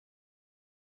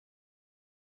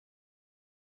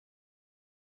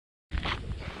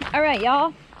All right,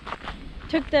 y'all.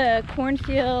 Took the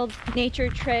cornfield nature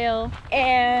trail,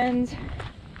 and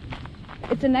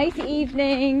it's a nice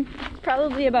evening. It's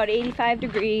probably about 85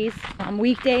 degrees.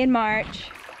 Weekday in March.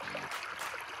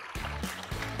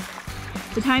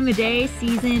 The time of day,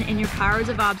 season, and your powers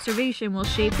of observation will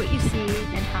shape what you see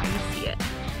and how you see it.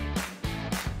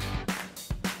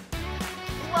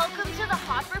 Welcome to the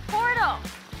Hopper Portal.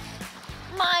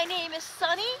 My name is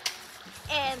Sunny,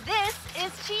 and this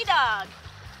is Chi-Dog.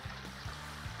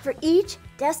 For each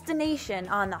destination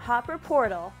on the Hopper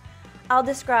Portal, I'll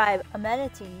describe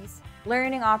amenities,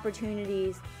 learning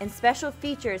opportunities, and special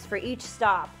features for each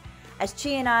stop as Chi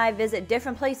and I visit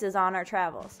different places on our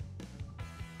travels.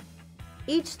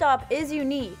 Each stop is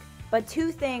unique, but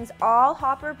two things all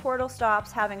Hopper Portal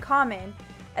stops have in common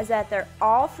is that they're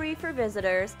all free for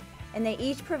visitors and they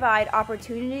each provide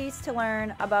opportunities to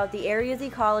learn about the area's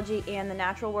ecology and the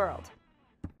natural world.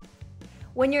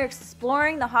 When you're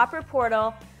exploring the Hopper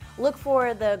Portal, look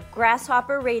for the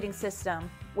Grasshopper rating system,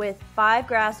 with 5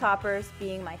 grasshoppers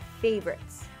being my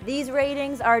favorites. These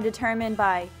ratings are determined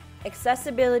by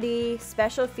accessibility,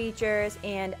 special features,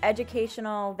 and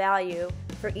educational value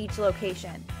for each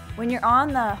location. When you're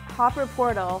on the Hopper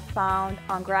Portal found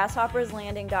on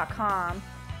grasshopperslanding.com,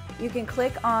 you can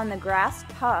click on the grass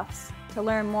tufts to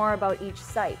learn more about each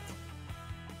site.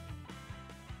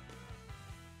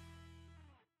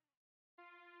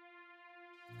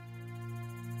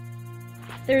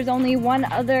 There's only one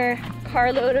other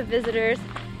carload of visitors.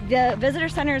 The visitor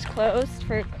center is closed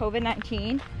for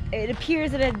COVID-19. It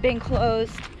appears it had been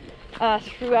closed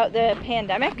throughout the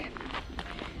pandemic.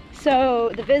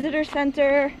 So the visitor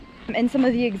center and some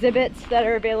of the exhibits that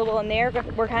are available in there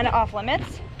were kind of off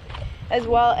limits, as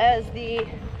well as the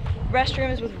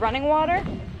restrooms with running water.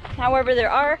 However,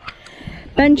 there are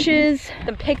benches,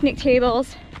 some picnic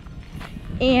tables,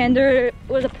 and there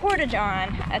was a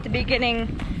porta-john at the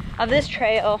beginning of this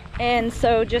trail. And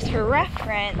so just for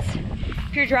reference,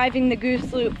 if you're driving the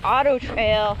Goose Loop Auto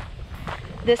Trail,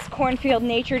 this cornfield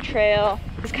nature trail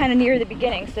is kind of near the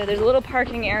beginning. So there's a little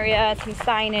parking area, some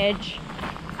signage,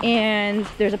 and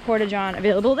there's a porta-john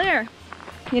available there.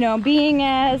 You know, being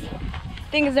as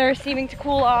things are seeming to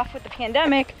cool off with the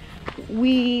pandemic,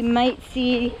 we might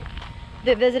see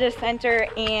the visitor center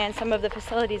and some of the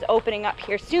facilities opening up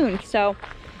here soon. So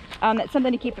that's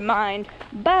something to keep in mind.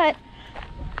 But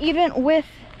even with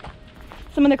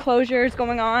some of the closures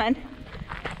going on,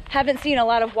 haven't seen a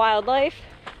lot of wildlife.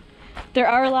 There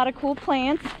are a lot of cool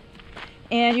plants,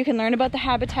 and you can learn about the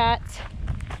habitats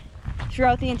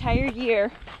throughout the entire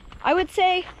year. I would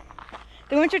say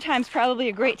the winter time is probably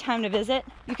a great time to visit.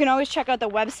 You can always check out the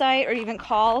website or even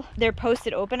call their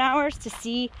posted open hours to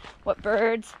see what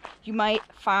birds you might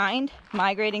find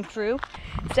migrating through.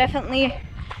 It's definitely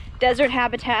desert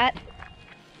habitat.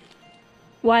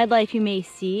 Wildlife you may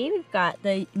see, we've got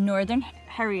the northern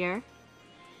harrier,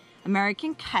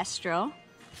 American kestrel,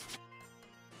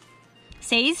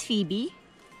 Say's phoebe,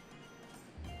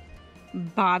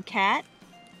 bobcat,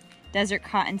 desert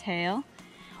cottontail,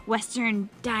 western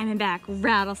diamondback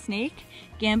rattlesnake,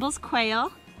 Gambel's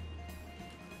quail,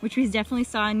 which we definitely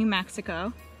saw in New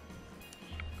Mexico,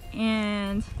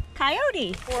 and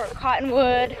coyote for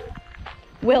cottonwood,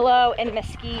 willow, and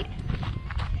mesquite.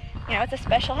 You know, it's a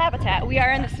special habitat. We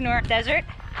are in the Sonoran Desert.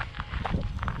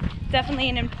 Definitely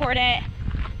an important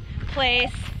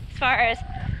place as far as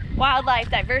wildlife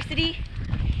diversity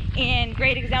and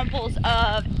great examples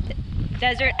of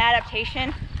desert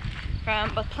adaptation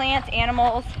from both plants,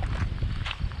 animals,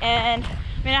 and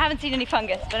I mean, I haven't seen any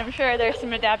fungus, but I'm sure there's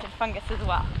some adapted fungus as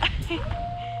well.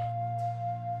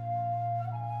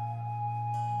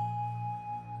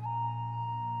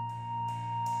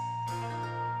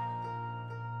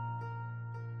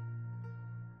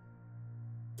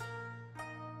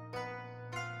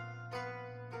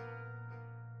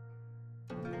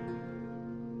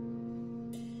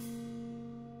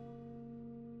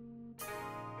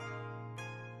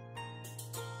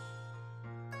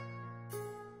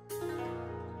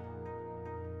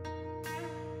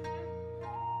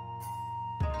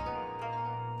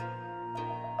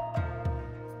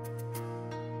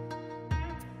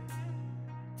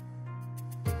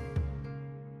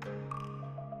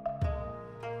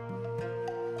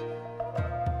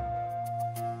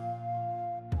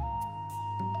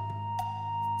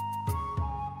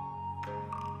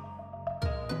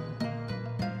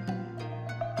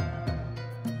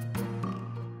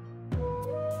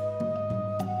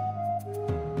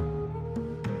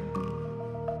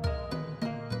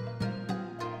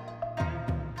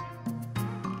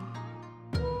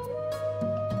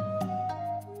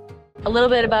 A little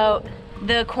bit about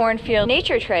the Cornfield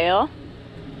Nature Trail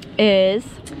is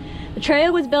The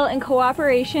trail was built in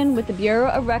cooperation with the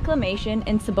Bureau of Reclamation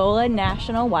and Cibola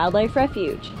National Wildlife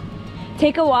Refuge.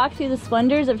 Take a walk through the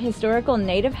splendors of historical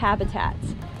native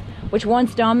habitats, which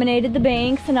once dominated the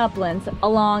banks and uplands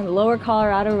along the lower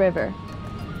Colorado River.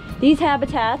 These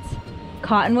habitats,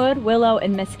 cottonwood, willow,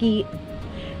 and mesquite,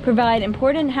 provide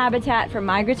important habitat for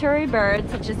migratory birds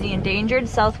such as the endangered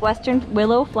southwestern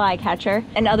willow flycatcher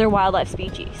and other wildlife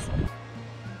species.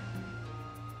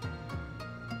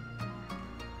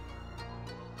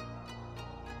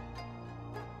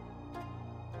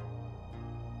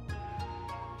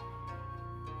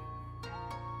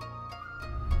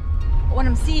 What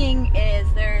I'm seeing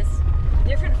is there's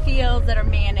different fields that are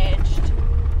managed.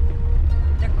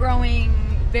 They're growing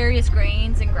various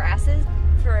grains and grasses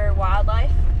for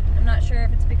wildlife. I'm not sure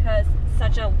if it's because it's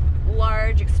such a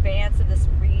large expanse of this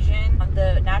region,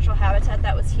 the natural habitat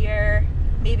that was here.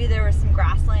 Maybe there was some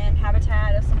grassland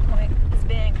habitat at some point. It's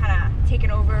been kind of taken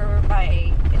over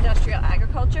by industrial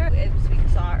agriculture, as we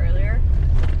saw earlier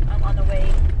on the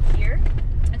way here.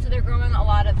 And so they're growing a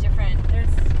lot of different, there's,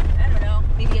 I don't know,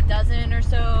 maybe a dozen or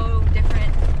so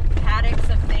different paddocks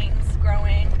of things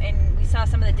growing. And we saw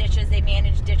some of the ditches, they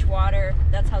manage ditch water.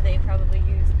 That's how they probably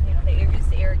use, you know, they use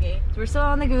to irrigate. So we're still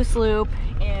on the Goose Loop,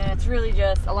 and it's really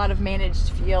just a lot of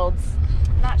managed fields.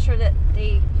 I'm not sure that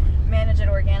they manage it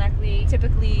organically.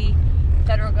 Typically,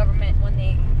 federal government, when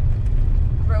they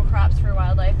grow crops for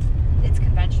wildlife, it's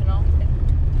conventional,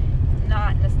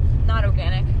 not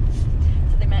organic.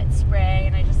 So they might spray,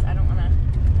 and I don't want to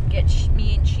get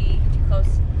me and she too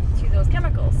close to those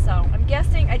chemicals. So I'm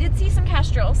guessing, I did see some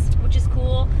kestrels, which is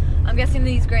cool. I'm guessing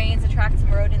these grains attract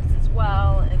some rodents as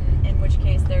well, in which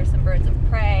case there's some birds of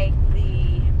prey,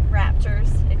 the raptors,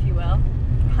 if you will,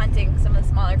 hunting some of the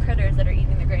smaller critters that are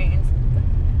eating the grains.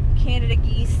 Canada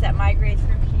geese that migrate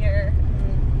through here,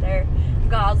 their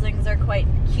goslings are quite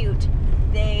cute.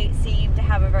 They seem to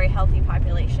have a very healthy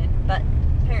population, but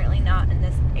apparently not in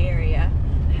this area.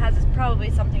 It has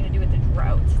probably something to do with the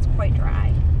drought. It's quite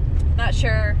dry. Not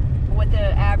sure what the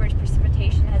average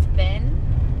precipitation has been.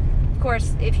 Of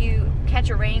course, if you catch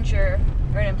a ranger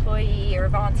or an employee or a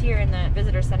volunteer in the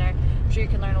visitor center, I'm sure you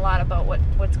can learn a lot about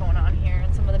what's going on here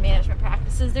and some of the management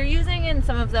practices they're using and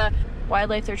some of the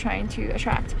wildlife they're trying to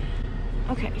attract.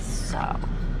 Okay, so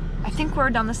I think we're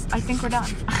done. I think we're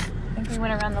done. I think we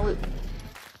went around the loop.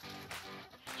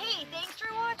 Hey, thanks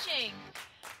for watching.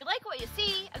 If you like what you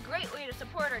see, a great way to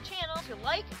support our channel is to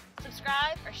like,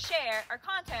 subscribe, or share our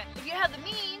content. If you have the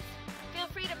means, feel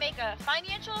free to make a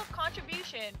financial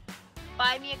contribution.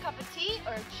 Buy me a cup of tea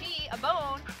or a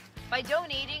bone by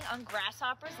donating on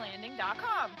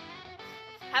grasshopperslanding.com.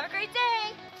 Have a great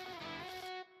day!